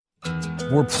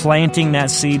We're planting that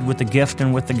seed with the gift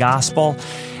and with the gospel,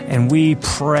 and we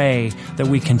pray that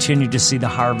we continue to see the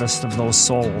harvest of those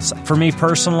souls. For me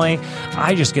personally,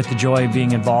 I just get the joy of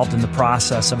being involved in the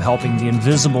process of helping the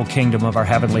invisible kingdom of our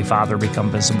Heavenly Father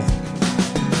become visible.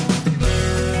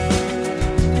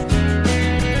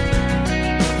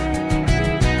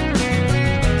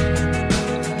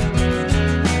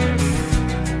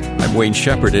 Wayne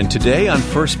Shepherd, and today on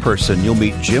First Person, you'll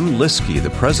meet Jim Liske, the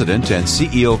president and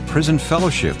CEO of Prison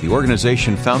Fellowship, the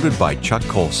organization founded by Chuck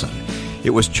Colson. It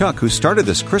was Chuck who started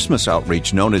this Christmas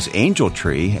outreach known as Angel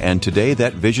Tree, and today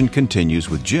that vision continues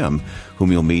with Jim,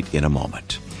 whom you'll meet in a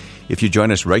moment. If you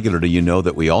join us regularly, you know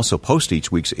that we also post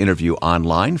each week's interview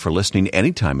online for listening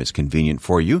anytime it's convenient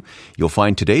for you. You'll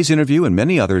find today's interview and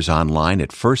many others online at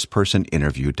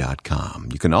firstpersoninterview.com.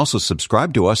 You can also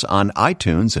subscribe to us on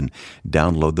iTunes and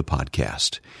download the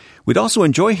podcast. We'd also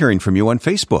enjoy hearing from you on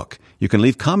Facebook. You can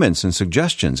leave comments and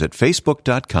suggestions at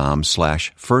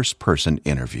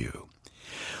facebook.com/firstpersoninterview.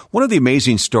 One of the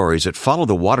amazing stories that followed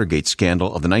the Watergate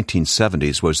scandal of the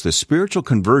 1970s was the spiritual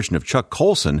conversion of Chuck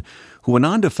Colson, who went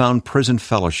on to found Prison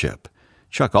Fellowship.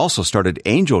 Chuck also started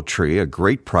Angel Tree, a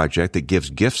great project that gives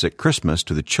gifts at Christmas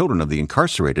to the children of the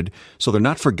incarcerated so they're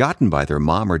not forgotten by their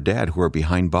mom or dad who are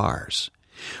behind bars.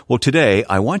 Well, today,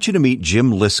 I want you to meet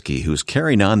Jim Liske, who's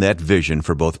carrying on that vision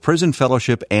for both Prison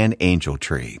Fellowship and Angel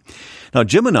Tree. Now,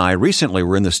 Jim and I recently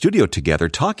were in the studio together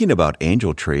talking about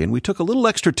Angel Tree, and we took a little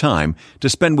extra time to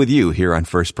spend with you here on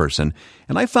First Person.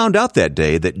 And I found out that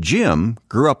day that Jim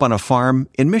grew up on a farm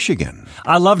in Michigan.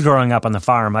 I loved growing up on the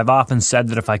farm. I've often said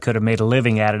that if I could have made a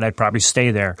living at it, I'd probably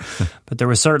stay there. But there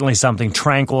was certainly something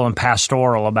tranquil and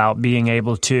pastoral about being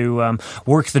able to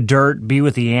work the dirt, be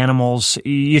with the animals.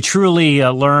 You truly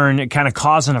learn kind of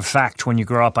cause and effect when you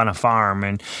grow up on a farm,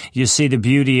 and you see the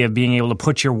beauty of being able to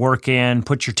put your work in,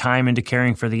 put your time into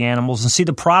caring for the animals, and see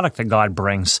the product that God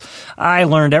brings. I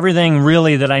learned everything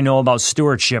really that I know about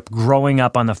stewardship growing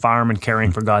up on the farm and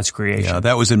caring for God's creation. Yeah,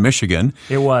 that was in Michigan.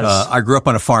 It was. I grew up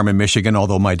on a farm in Michigan.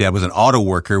 Although my dad was an auto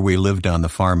worker, we lived on the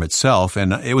farm itself,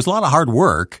 and it was a lot of hard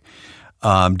work.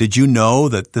 Did you know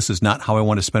that this is not how I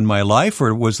want to spend my life,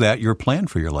 or was that your plan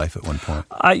for your life at one point?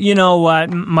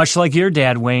 Much like your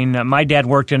dad, Wayne, my dad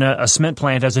worked in a cement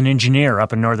plant as an engineer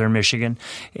up in northern Michigan,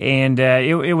 and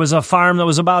it was a farm that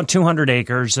was about 200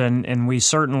 acres, and we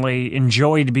certainly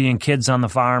enjoyed being kids on the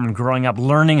farm and growing up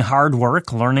learning hard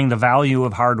work, learning the value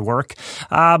of hard work.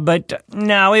 But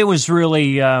no, it was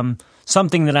really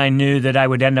something that I knew that I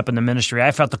would end up in the ministry.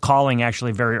 I felt the calling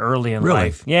actually very early in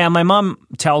life. Yeah, my mom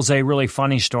tells a really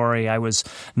funny story. I was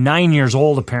 9 years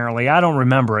old, apparently. I don't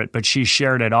remember it, but she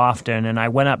shared it often. And I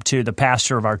went up to the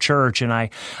pastor of our church, and I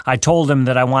told him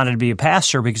that I wanted to be a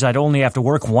pastor because I'd only have to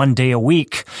work 1 day a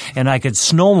week, and I could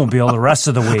snowmobile the rest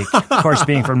of the week, of course,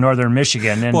 being from northern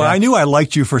Michigan. And, well, I knew I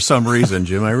liked you for some reason,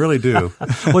 Jim. I really do.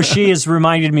 Well, she has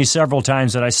reminded me several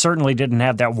times that I certainly didn't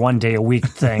have that 1 day a week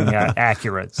thing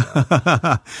accurate. So.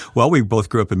 Well, we both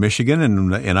grew up in Michigan,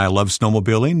 and I love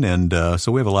snowmobiling, and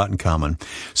so we have a lot in common.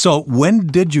 So when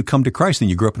did you come to Christ? And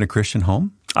you grew up in a Christian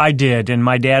home? I did, and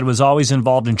my dad was always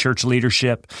involved in church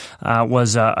leadership,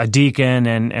 was a deacon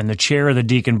and the chair of the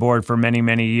deacon board for many,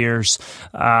 many years,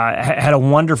 had a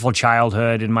wonderful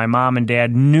childhood, and my mom and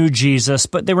dad knew Jesus,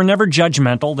 but they were never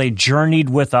judgmental. They journeyed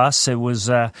with us. It was,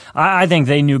 I think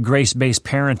they knew grace-based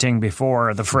parenting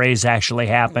before the phrase actually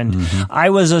happened. Mm-hmm.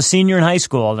 I was a senior in high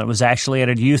school, and it was actually at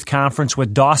a youth conference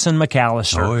with Dawson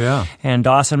McAllister. Oh, yeah. And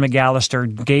Dawson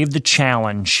McAllister gave the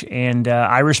challenge, and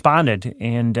I responded,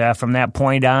 and from that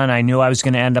point on, I knew I was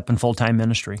going to end up in full-time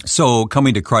ministry. So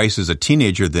coming to Christ as a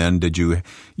teenager then,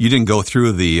 you didn't go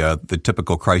through the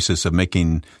typical crisis of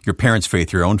making your parents'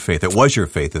 faith your own faith. It was your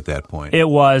faith at that point. It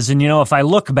was. And, if I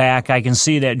look back, I can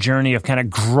see that journey of kind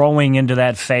of growing into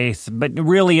that faith. But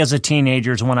really as a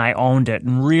teenager is when I owned it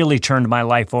and really turned my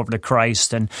life over to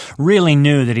Christ and really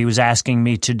knew that he was asking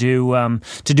me to do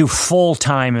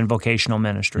full-time in vocational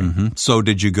ministry. Mm-hmm. So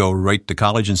did you go right to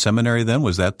college and seminary then?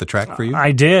 Was that the track for you?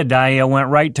 I did. I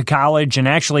went right to college and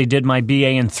actually did my BA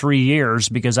in 3 years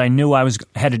because I knew I was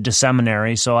headed to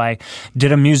seminary. So I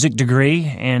did a music degree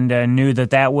and knew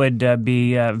that would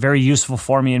be very useful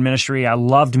for me in ministry. I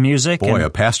loved music. Boy, a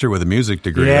pastor with a music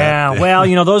degree. Yeah,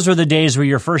 well, those were the days where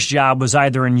your first job was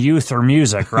either in youth or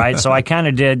music, right? So I kind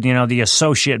of did, the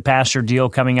associate pastor deal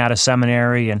coming out of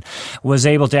seminary and was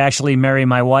able to actually marry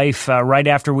my wife right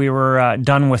after we were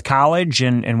done with college,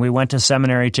 and we went to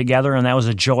seminary together, and that was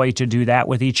a joy to do that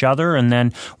with each other. And then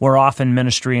we're off in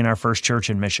ministry in our first church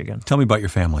in Michigan. Tell me about your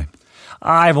family.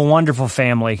 I have a wonderful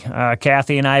family.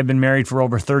 Kathy and I have been married for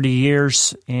over 30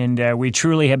 years, and we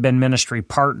truly have been ministry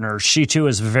partners. She, too,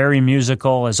 is very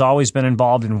musical, has always been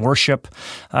involved in worship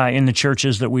in the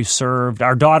churches that we've served.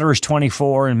 Our daughter is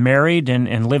 24 and married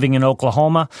and living in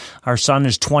Oklahoma. Our son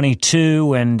is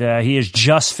 22, and he is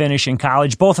just finishing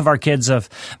college. Both of our kids have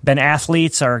been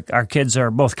athletes. Our kids are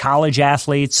both college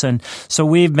athletes, and so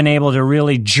we've been able to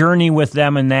really journey with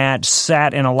them in that,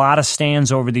 sat in a lot of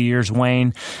stands over the years,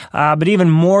 Wayne. But even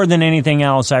more than anything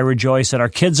else, I rejoice that our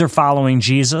kids are following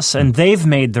Jesus, and they've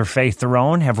made their faith their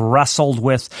own, have wrestled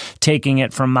with taking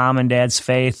it from mom and dad's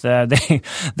faith. They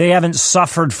haven't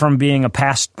suffered from being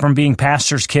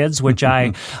pastors' kids, which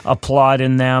I applaud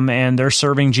in them, and they're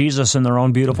serving Jesus in their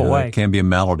own beautiful way. It can be a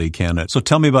melody, can it? So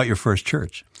tell me about your first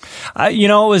church.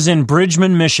 It was in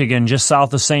Bridgman, Michigan, just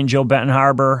south of St. Joe Benton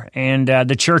Harbor, and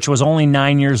the church was only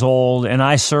 9 years old, and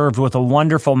I served with a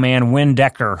wonderful man, Wynn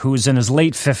Decker, who was in his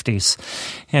late 50s.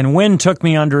 And Wynn took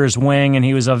me under his wing, and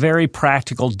he was a very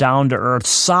practical, down-to-earth,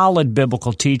 solid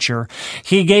biblical teacher.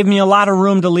 He gave me a lot of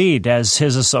room to lead as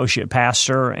his associate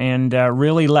pastor and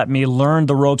really let me learn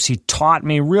the ropes. He taught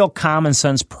me real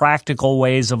common-sense, practical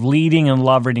ways of leading and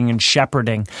loving and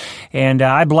shepherding. And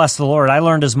I bless the Lord. I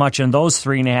learned as much in those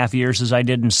 3.5 years as I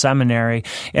did in seminary,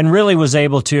 and really was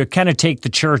able to kind of take the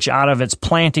church out of its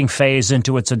planting phase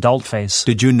into its adult phase.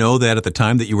 Did you know that at the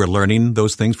time that you were learning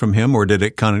those things from him, or did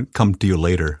it kind of come to you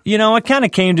later? It kind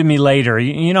of came to me later.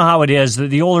 You know how it is.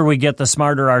 The older we get, the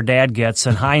smarter our dad gets,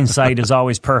 and hindsight is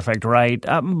always perfect, right?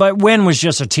 But Wynn was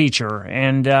just a teacher,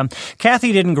 and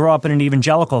Kathy didn't grow up in an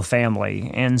evangelical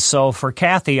family, and so for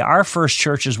Kathy, our first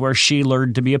church is where she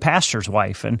learned to be a pastor's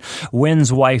wife, and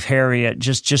Wynn's wife, Harriet,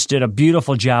 just did a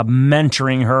beautiful job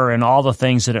mentoring her and all the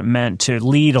things that it meant to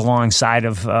lead alongside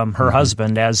of her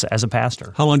husband as a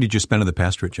pastor. How long did you spend in the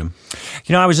pastorate, Jim?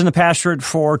 I was in the pastorate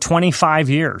for 25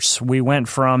 years. We went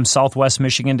from Southwest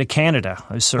Michigan to Canada.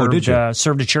 I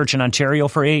served a church in Ontario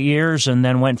for 8 years, and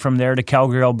then went from there to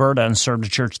Calgary, Alberta, and served a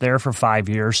church there for 5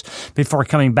 years before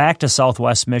coming back to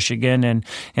Southwest Michigan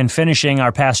and finishing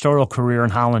our pastoral career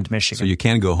in Holland, Michigan. So you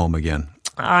can go home again.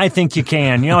 I think you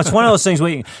can. It's one of those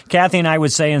things Kathy and I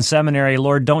would say in seminary,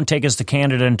 Lord, don't take us to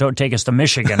Canada and don't take us to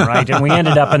Michigan, right? And we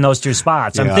ended up in those two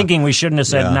spots. I'm thinking we shouldn't have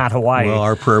said not Hawaii. Well,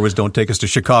 our prayer was don't take us to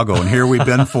Chicago, and here we've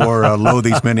been for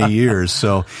these many years.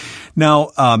 So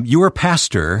now, you were a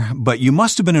pastor, but you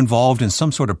must have been involved in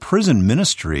some sort of prison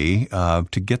ministry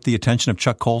to get the attention of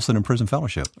Chuck Colson and Prison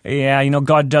Fellowship. Yeah,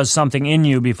 God does something in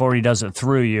you before he does it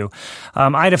through you.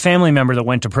 I had a family member that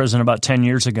went to prison about 10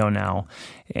 years ago now.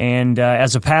 And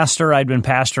as a pastor, I'd been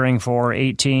pastoring for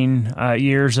 18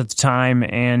 years at the time,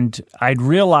 and I'd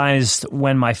realized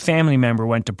when my family member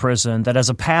went to prison that as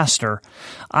a pastor,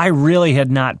 I really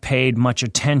had not paid much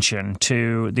attention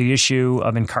to the issue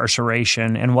of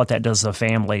incarceration and what that does to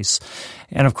families.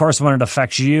 And of course, when it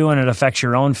affects you and it affects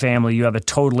your own family, you have a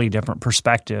totally different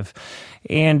perspective.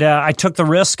 And I took the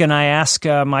risk, and I asked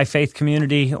my faith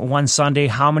community one Sunday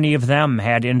how many of them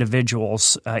had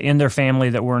individuals in their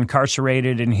family that were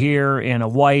incarcerated. And here in a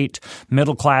white,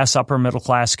 middle-class,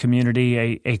 upper-middle-class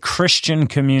community, a Christian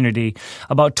community,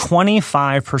 about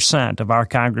 25% of our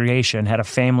congregation had a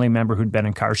family member who'd been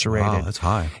incarcerated. Wow, that's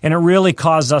high. And it really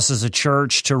caused us as a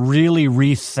church to really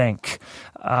rethink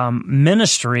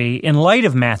ministry in light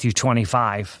of Matthew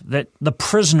 25, that the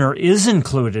prisoner is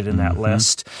included in that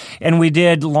list. And we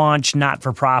did launch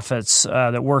not-for-profits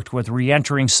that worked with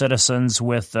reentering citizens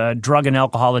with drug and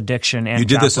alcohol addiction and You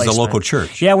did this placement. as a local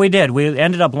church? Yeah, we did. We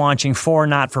ended up launching 4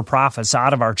 not-for-profits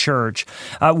out of our church,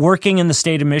 working in the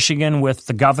state of Michigan with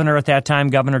the governor at that time,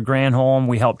 Governor Granholm.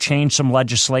 We helped change some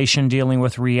legislation dealing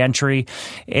with reentry,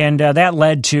 and that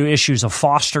led to issues of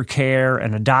foster care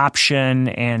and adoption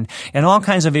and all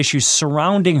kinds of issues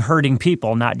surrounding hurting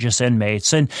people, not just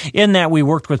inmates. And in that, we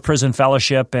worked with Prison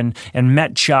Fellowship and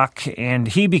met Chuck, and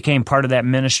he became part of that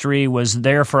ministry, was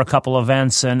there for a couple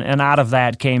events, and out of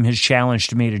that came his challenge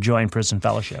to me to join Prison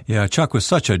Fellowship. Yeah, Chuck was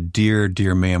such a dear,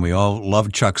 dear man. We all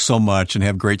love Chuck so much and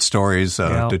have great stories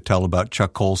to tell about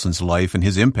Chuck Colson's life and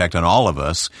his impact on all of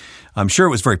us. I'm sure it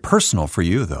was very personal for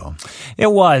you, though.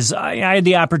 It was. I had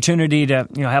the opportunity to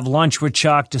have lunch with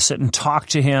Chuck, to sit and talk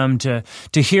to him, to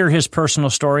hear his personal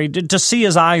story, to see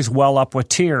his eyes well up with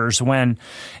tears when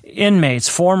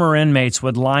former inmates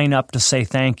would line up to say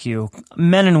thank you.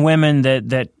 Men and women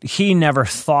that he never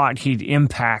thought he'd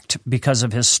impact because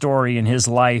of his story and his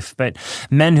life, but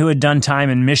men who had done time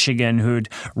in Michigan, who'd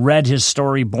read his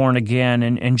story Born Again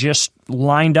and just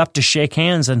lined up to shake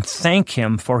hands and thank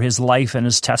him for his life and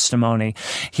his testimony.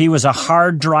 He was a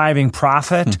hard-driving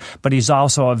prophet, but he's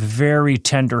also a very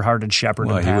tender-hearted shepherd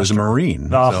and pastor. He was a Marine.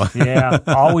 Oh, yeah,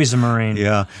 always a Marine.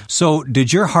 Yeah. So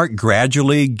did your heart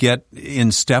gradually get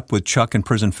in step with Chuck and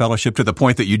Prison Fellowship to the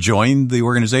point that you joined the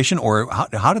organization, or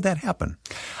how did that happen?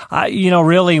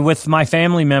 Really, with my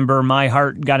family member, my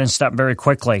heart got in step very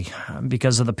quickly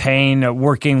because of the pain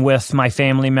working with my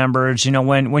family members.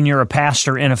 When you're a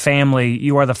pastor in a family,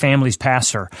 you are the family's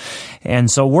pastor. And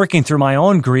so working through my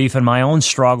own grief and my own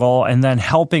struggle and then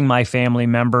helping my family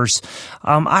members,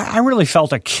 I really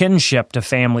felt a kinship to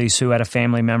families who had a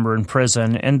family member in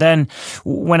prison. And then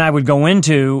when I would go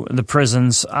into the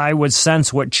prisons, I would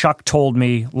sense what Chuck told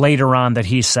me later on that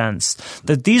he sensed,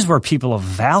 that these were people of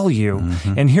value.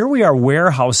 Mm-hmm. And here we are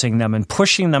warehousing them and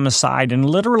pushing them aside and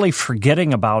literally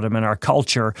forgetting about them in our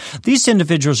culture. These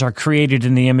individuals are created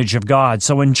in the image of God.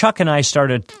 So when Chuck and I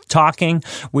started talking,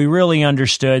 we really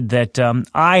understood that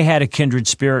I had a kindred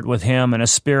spirit with him and a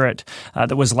spirit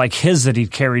that was like his that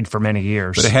he'd carried for many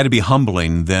years. But it had to be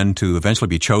humbling then to eventually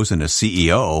be chosen as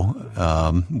CEO,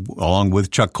 along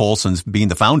with Chuck Colson's being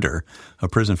the founder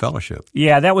of Prison Fellowship.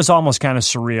 Yeah, that was almost kind of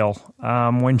surreal.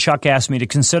 When Chuck asked me to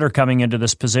consider coming into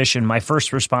this position, my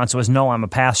first response was, no, I'm a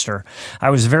pastor. I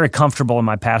was very comfortable in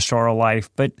my pastoral life,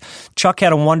 but Chuck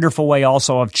had a wonderful way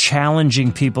also of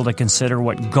challenging people to consider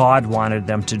what God wanted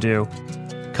them to do.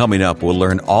 Coming up, we'll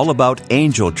learn all about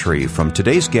Angel Tree from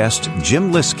today's guest,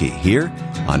 Jim Liske, here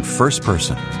on First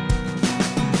Person.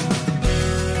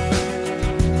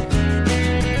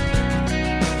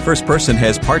 First Person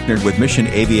has partnered with Mission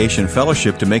Aviation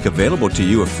Fellowship to make available to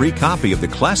you a free copy of the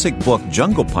classic book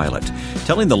Jungle Pilot,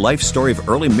 telling the life story of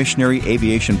early missionary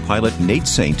aviation pilot Nate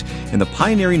Saint and the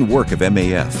pioneering work of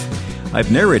MAF.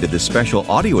 I've narrated this special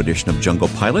audio edition of Jungle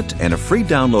Pilot, and a free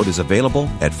download is available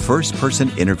at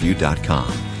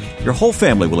firstpersoninterview.com. Your whole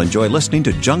family will enjoy listening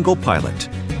to Jungle Pilot.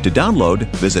 To download,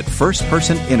 visit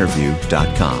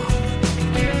firstpersoninterview.com.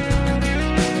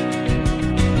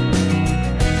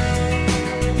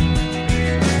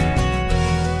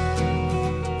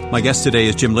 My guest today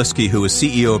is Jim Liske, who is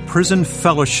CEO of Prison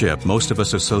Fellowship. Most of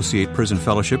us associate Prison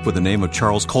Fellowship with the name of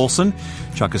Charles Colson.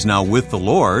 Chuck is now with the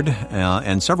Lord,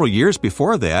 and several years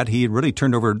before that, he had really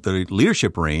turned over the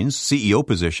leadership reins, CEO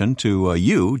position, to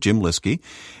you, Jim Liske.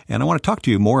 And I want to talk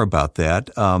to you more about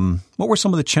that. What were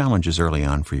some of the challenges early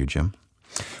on for you, Jim?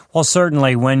 Well,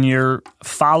 certainly when you're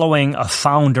following a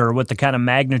founder with the kind of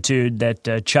magnitude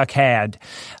that Chuck had,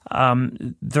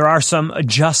 there are some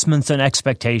adjustments and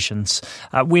expectations.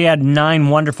 We had 9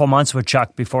 wonderful months with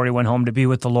Chuck before he went home to be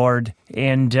with the Lord.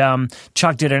 And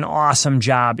Chuck did an awesome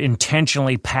job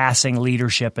intentionally passing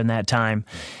leadership in that time.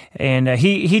 And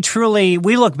he truly,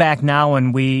 we look back now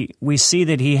and we see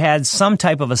that he had some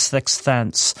type of a sixth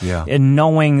sense in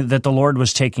knowing that the Lord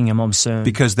was taking him home soon.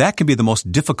 Because that can be the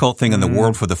most difficult thing in the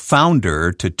world for the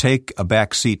founder to take a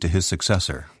back seat to his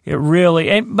successor. It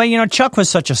really, but Chuck was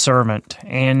such a servant,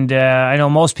 and I know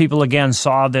most people again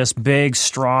saw this big,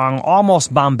 strong,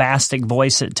 almost bombastic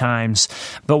voice at times,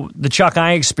 but the Chuck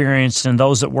I experienced and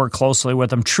those that worked closely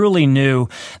with him truly knew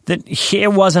that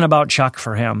it wasn't about Chuck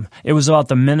for him. It was about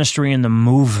the ministry and the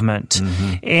movement.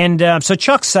 Mm-hmm. And so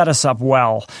Chuck set us up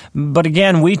well. But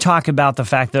again, we talk about the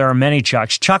fact there are many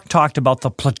Chucks. Chuck talked about the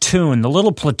platoon, the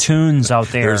little platoons out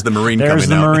there. There's the Marine There's coming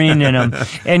the out. Marine in him.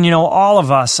 And all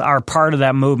of us are part of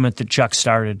that movement that Chuck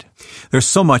started. There's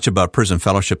so much about Prison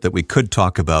Fellowship that we could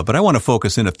talk about, but I want to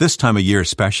focus in at this time of year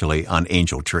especially on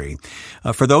Angel Tree.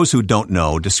 For those who don't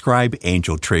know, describe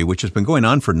Angel Tree, which has been going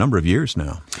on for a number of years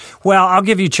now. Well, I'll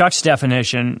give you Chuck's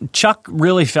definition. Chuck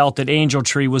really felt that Angel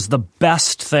Tree was the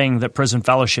best thing that Prison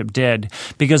Fellowship did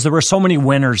because there were so many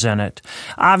winners in it.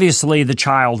 Obviously, the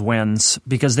child wins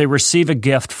because they receive a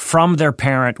gift from their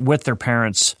parent with their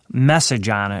parents' message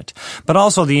on it. But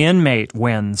also the inmate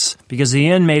wins because the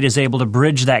inmate is able to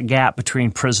bridge that gap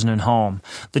between prison and home.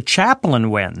 The chaplain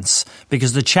wins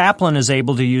because the chaplain is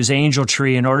able to use Angel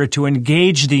Tree in order to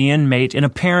engage the inmate in a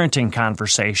parenting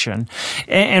conversation.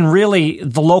 And really,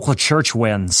 the local church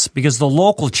wins because the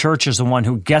local church is the one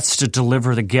who gets to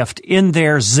deliver the gift in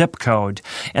their zip code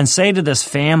and say to this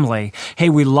family, hey,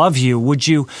 we love you. Would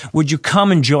you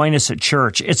come and join us at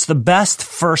church? It's the best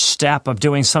first step of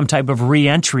doing some type of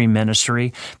reentry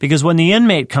ministry because when the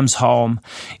inmate comes home,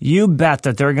 you bet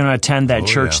that they're going to attend that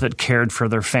church that cared for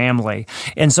their family.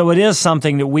 And so it is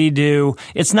something that we do.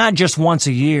 It's not just once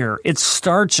a year. It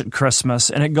starts at Christmas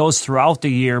and it goes throughout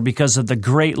the year because of the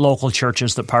great local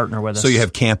churches that partner with us. So you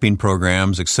have camping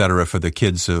programs, et cetera, for the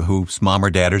kids whose mom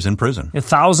or dad is in prison.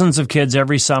 Thousands of kids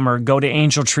every summer go to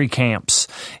Angel Tree camps.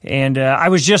 And I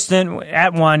was just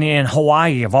at one in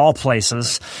Hawaii, of all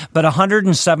places, but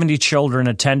 170 children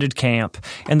attended camp,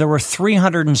 and there were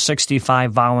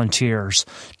 365 volunteers.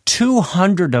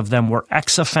 200 of them were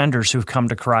ex-offenders who've come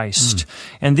to Christ.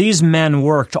 And these men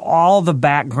worked all the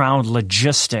background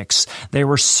logistics. They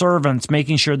were servants,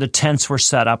 making sure the tents were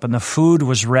set up and the food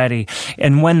was ready.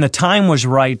 And when the time was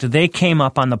right, they came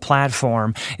up on the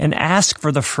platform and asked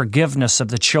for the forgiveness of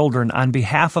the children on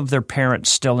behalf of their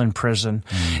parents still in prison.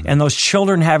 And those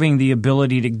children having the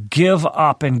ability to give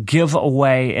up and give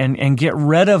away and get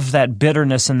rid of that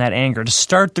bitterness and that anger, to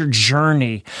start their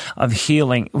journey of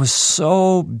healing. It was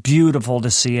so beautiful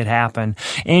to see it happen.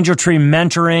 Angel Tree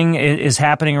Mentoring is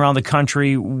happening around the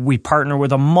country. We partner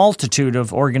with a multitude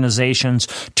of organizations,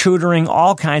 tutoring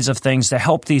all kinds of things to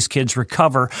help these kids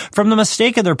recover from the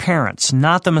mistake of their parents,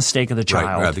 not the mistake of the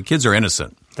child. Right. The kids are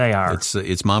innocent. They are.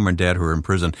 It's mom and dad who are in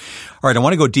prison. All right, I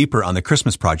want to go deeper on the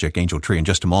Christmas Project, Angel Tree, in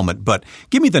just a moment, but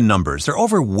give me the numbers. They're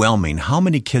overwhelming. How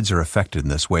many kids are affected in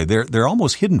this way? They're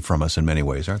almost hidden from us in many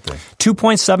ways, aren't they?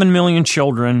 2.7 million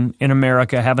children in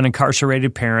America have an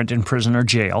incarcerated parent in prison or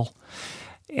jail.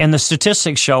 And the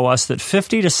statistics show us that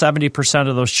 50 to 70%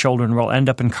 of those children will end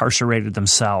up incarcerated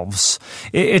themselves.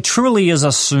 It truly is a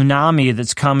tsunami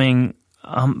that's coming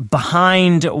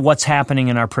behind what's happening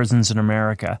in our prisons in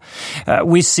America.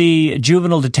 We see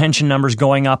juvenile detention numbers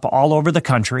going up all over the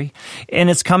country, and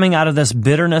it's coming out of this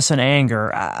bitterness and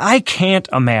anger. I can't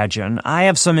imagine. I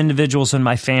have some individuals in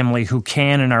my family who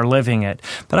can and are living it,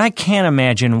 but I can't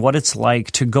imagine what it's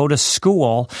like to go to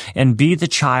school and be the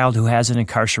child who has an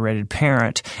incarcerated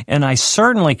parent. And I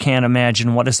certainly can't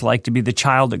imagine what it's like to be the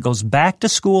child that goes back to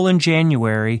school in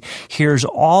January, hears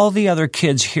all the other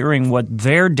kids hearing what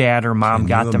their dad or mom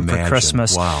got them for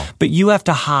Christmas. Wow. But you have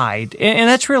to hide. And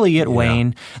that's really it,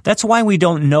 Wayne. That's why we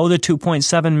don't know the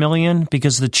 2.7 million,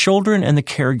 because the children and the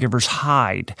caregivers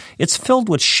hide. It's filled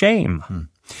with shame.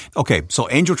 Okay, so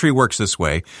Angel Tree works this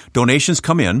way. Donations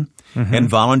come in, and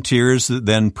volunteers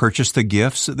then purchase the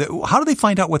gifts. How do they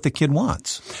find out what the kid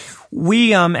wants?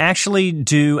 We actually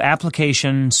do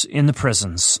applications in the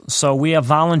prisons. So we have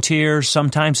volunteers,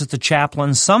 sometimes it's the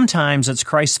chaplains, sometimes it's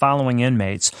Christ-following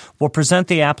inmates. We'll present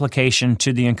the application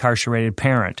to the incarcerated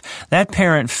parent. That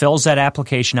parent fills that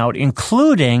application out,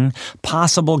 including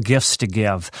possible gifts to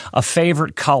give, a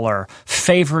favorite color,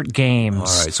 favorite games.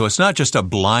 All right, so it's not just a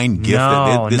blind gift.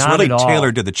 No, it's not really at all.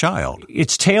 tailored to the child.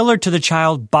 It's tailored to the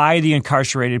child by the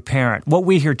incarcerated parent. What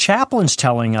we hear chaplains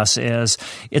telling us is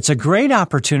it's a great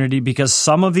opportunity because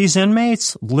some of these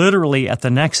inmates literally at the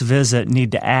next visit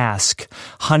need to ask,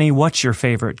 honey, what's your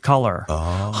favorite color?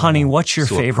 Honey, what's your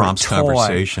favorite it prompts toy?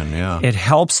 Conversation, yeah. It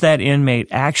helps that inmate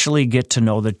actually get to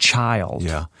know the child.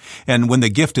 Yeah. And when the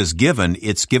gift is given,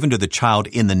 it's given to the child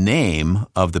in the name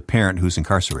of the parent who's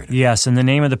incarcerated. Yes, in the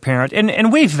name of the parent.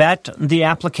 And we vet the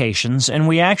applications, and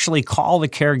we actually call the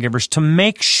caregivers to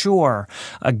make sure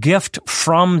a gift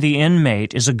from the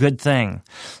inmate is a good thing.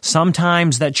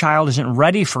 Sometimes that child isn't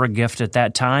ready for a gift at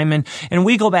that time, and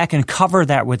we go back and cover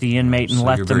that with the inmate and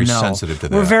let them know. You're very sensitive to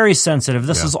that. We're very sensitive.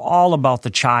 This is all about the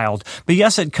child. But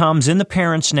yes, it comes in the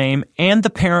parent's name, and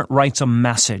the parent writes a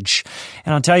message.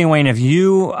 And I'll tell you, Wayne, if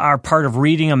you are part of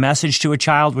reading a message to a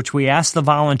child, which we ask the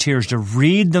volunteers to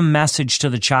read the message to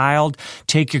the child,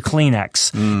 take your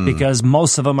Kleenex, because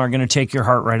most of them are going to take your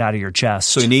heart right out of your chest.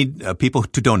 So you need people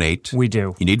to donate. We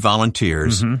do. You need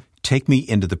volunteers. Take me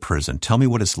into the prison. Tell me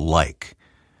what it's like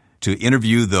to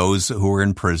interview those who are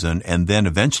in prison and then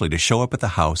eventually to show up at the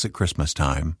house at Christmas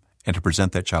time and to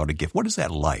present that child a gift. What is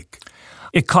that like?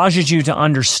 It causes you to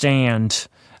understand,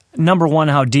 number one,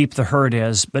 how deep the hurt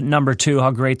is, but number two, how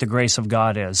great the grace of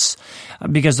God is.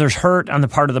 Because there's hurt on the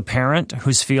part of the parent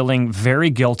who's feeling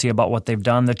very guilty about what they've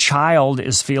done. The child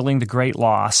is feeling the great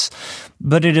loss.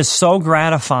 But it is so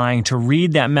gratifying to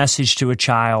read that message to a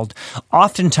child.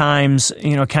 Oftentimes,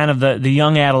 kind of the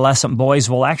young adolescent boys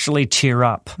will actually tear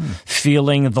up,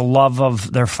 feeling the love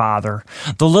of their father.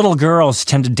 The little girls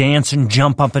tend to dance and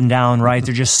jump up and down, right?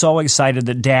 They're just so excited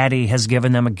that daddy has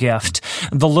given them a gift.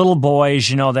 The little boys,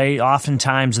 they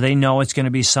oftentimes know it's going to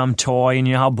be some toy, and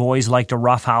you know how boys like to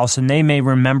roughhouse, and they may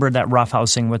remember that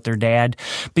roughhousing with their dad.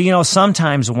 But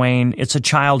sometimes, Wayne, it's a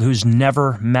child who's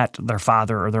never met their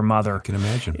father or their mother. can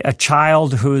imagine. A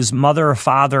child whose mother or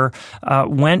father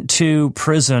went to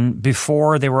prison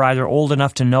before they were either old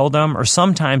enough to know them, or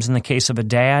sometimes in the case of a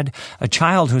dad, a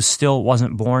child who still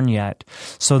wasn't born yet.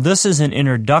 So this is an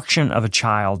introduction of a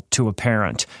child to a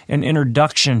parent, an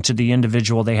introduction to the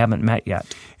individual they haven't met yet.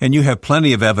 And you have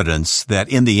plenty of evidence that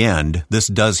in the end, this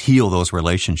does heal those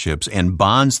relationships and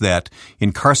bonds that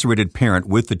incarcerated parent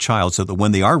with the child so that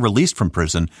when they are released from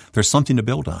prison, there's something to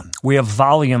build on. We have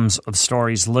volumes of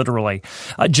stories, literally.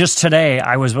 Just today,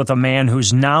 I was with a man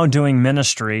who's now doing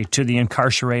ministry to the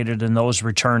incarcerated and those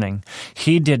returning.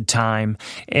 He did time,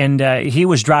 and he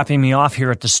was dropping me off here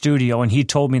at the studio, and he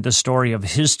told me the story of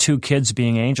his 2 kids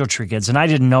being Angel Tree kids, and I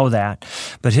didn't know that.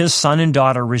 But his son and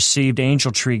daughter received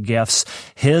Angel Tree gifts.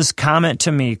 His comment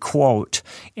to me, quote,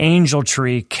 "Angel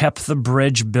Tree kept the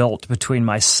bridge built between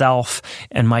myself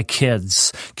and my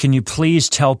kids. Can you please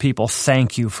tell people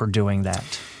thank you for doing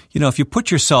that?" You know, if you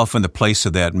put yourself in the place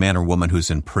of that man or woman who's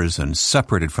in prison,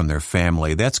 separated from their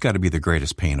family, that's got to be the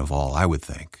greatest pain of all, I would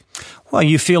think. Well,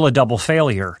 you feel a double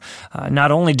failure.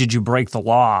 Not only did you break the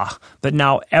law, but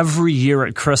now every year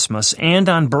at Christmas and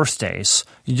on birthdays,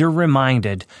 you're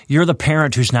reminded you're the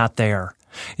parent who's not there.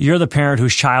 You're the parent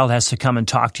whose child has to come and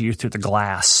talk to you through the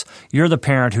glass. You're the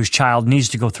parent whose child needs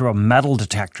to go through a metal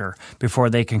detector before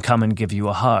they can come and give you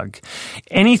a hug.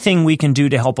 Anything we can do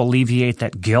to help alleviate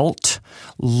that guilt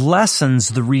lessens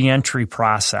the reentry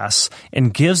process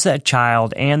and gives that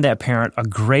child and that parent a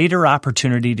greater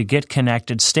opportunity to get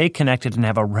connected, stay connected, and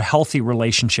have a healthy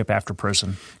relationship after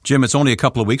prison. Jim, it's only a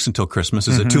couple of weeks until Christmas.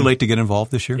 Is it too late to get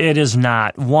involved this year? It is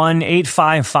not.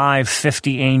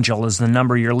 1-855-50-ANGEL is the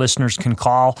number your listeners can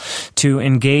call to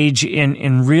engage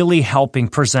in really helping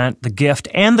present the gift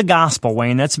and the gospel,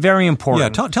 Wayne. That's very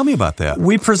important. Yeah, tell me about that.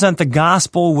 We present the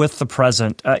gospel with the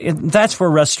present. That's where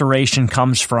restoration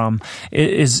comes from,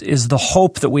 is the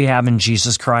hope that we have in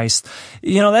Jesus Christ.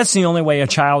 You know, that's the only way a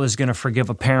child is going to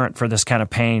forgive a parent for this kind of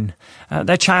pain.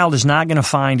 That child is not going to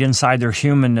find inside their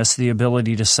humanness the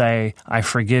ability to say, I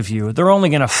forgive you. They're only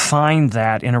going to find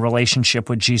that in a relationship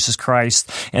with Jesus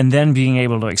Christ and then being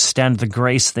able to extend the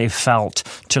grace they felt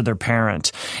to their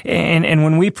parent. And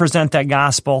when we present that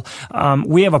gospel,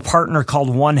 we have a partner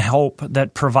called One Hope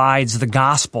that provides the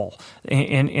gospel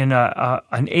in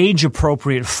an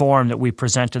age-appropriate form that we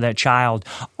present to that child.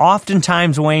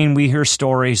 Oftentimes, Wayne, we hear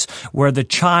stories where the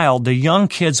young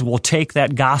kids will take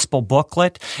that gospel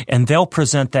booklet and they'll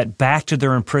present that back to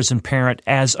their imprisoned parent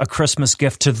as a Christmas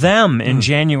gift to them in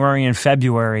January and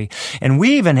February. And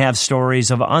we even have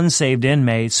stories of unsaved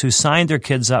inmates who signed their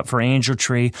kids up for Angel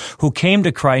Tree, who came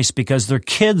to Christ because their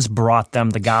kids brought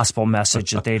them the gospel message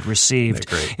that they'd received.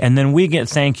 And then we get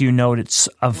thank you notes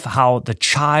of how the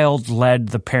child led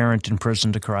the parent in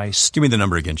prison to Christ. Give me the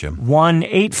number again, Jim.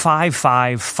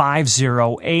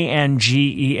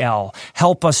 1-855-50-ANGEL.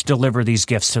 Help us deliver these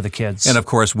gifts to the kids. And of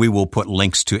course, we will put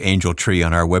links to Angel Tree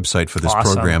on our website for this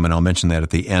program, and I'll mention that at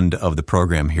the end of the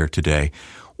program here today.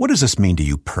 What does this mean to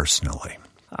you personally?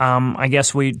 I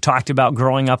guess we talked about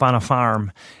growing up on a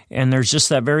farm, and there's just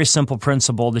that very simple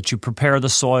principle that you prepare the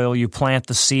soil, you plant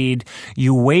the seed,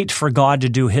 you wait for God to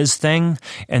do His thing,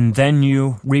 and then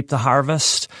you reap the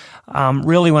harvest.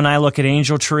 Really, when I look at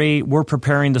Angel Tree, we're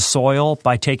preparing the soil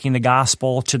by taking the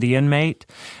gospel to the inmate.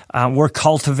 We're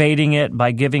cultivating it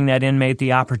by giving that inmate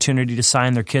the opportunity to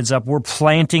sign their kids up. We're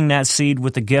planting that seed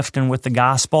with the gift and with the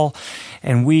gospel,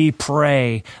 and we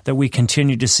pray that we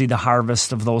continue to see the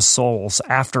harvest of those souls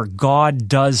after God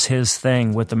does His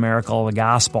thing with the miracle of the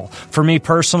gospel. For me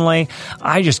personally,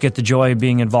 I just get the joy of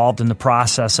being involved in the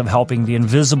process of helping the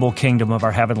invisible kingdom of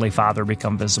our Heavenly Father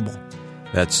become visible.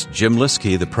 That's Jim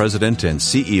Liske, the president and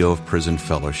CEO of Prison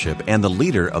Fellowship and the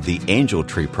leader of the Angel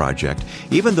Tree Project.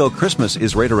 Even though Christmas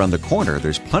is right around the corner,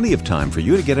 there's plenty of time for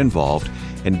you to get involved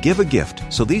and give a gift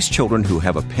so these children who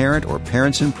have a parent or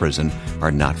parents in prison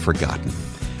are not forgotten.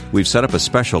 We've set up a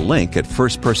special link at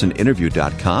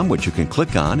firstpersoninterview.com, which you can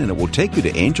click on, and it will take you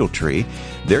to Angel Tree.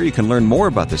 There you can learn more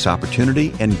about this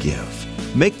opportunity and give.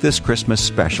 Make this Christmas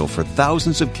special for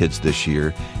thousands of kids this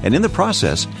year, and in the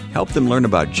process, help them learn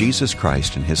about Jesus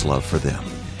Christ and His love for them.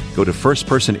 Go to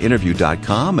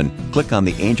firstpersoninterview.com and click on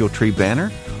the Angel Tree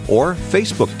banner, or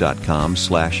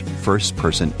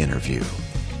facebook.com/firstpersoninterview.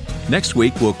 Next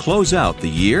week, we'll close out the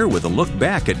year with a look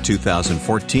back at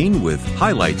 2014 with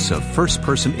highlights of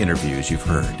first-person interviews you've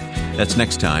heard. That's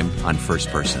next time on First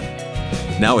Person.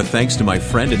 Now, with thanks to my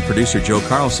friend and producer Joe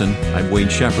Carlson, I'm Wayne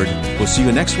Shepherd. We'll see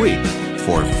you next week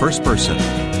for First Person.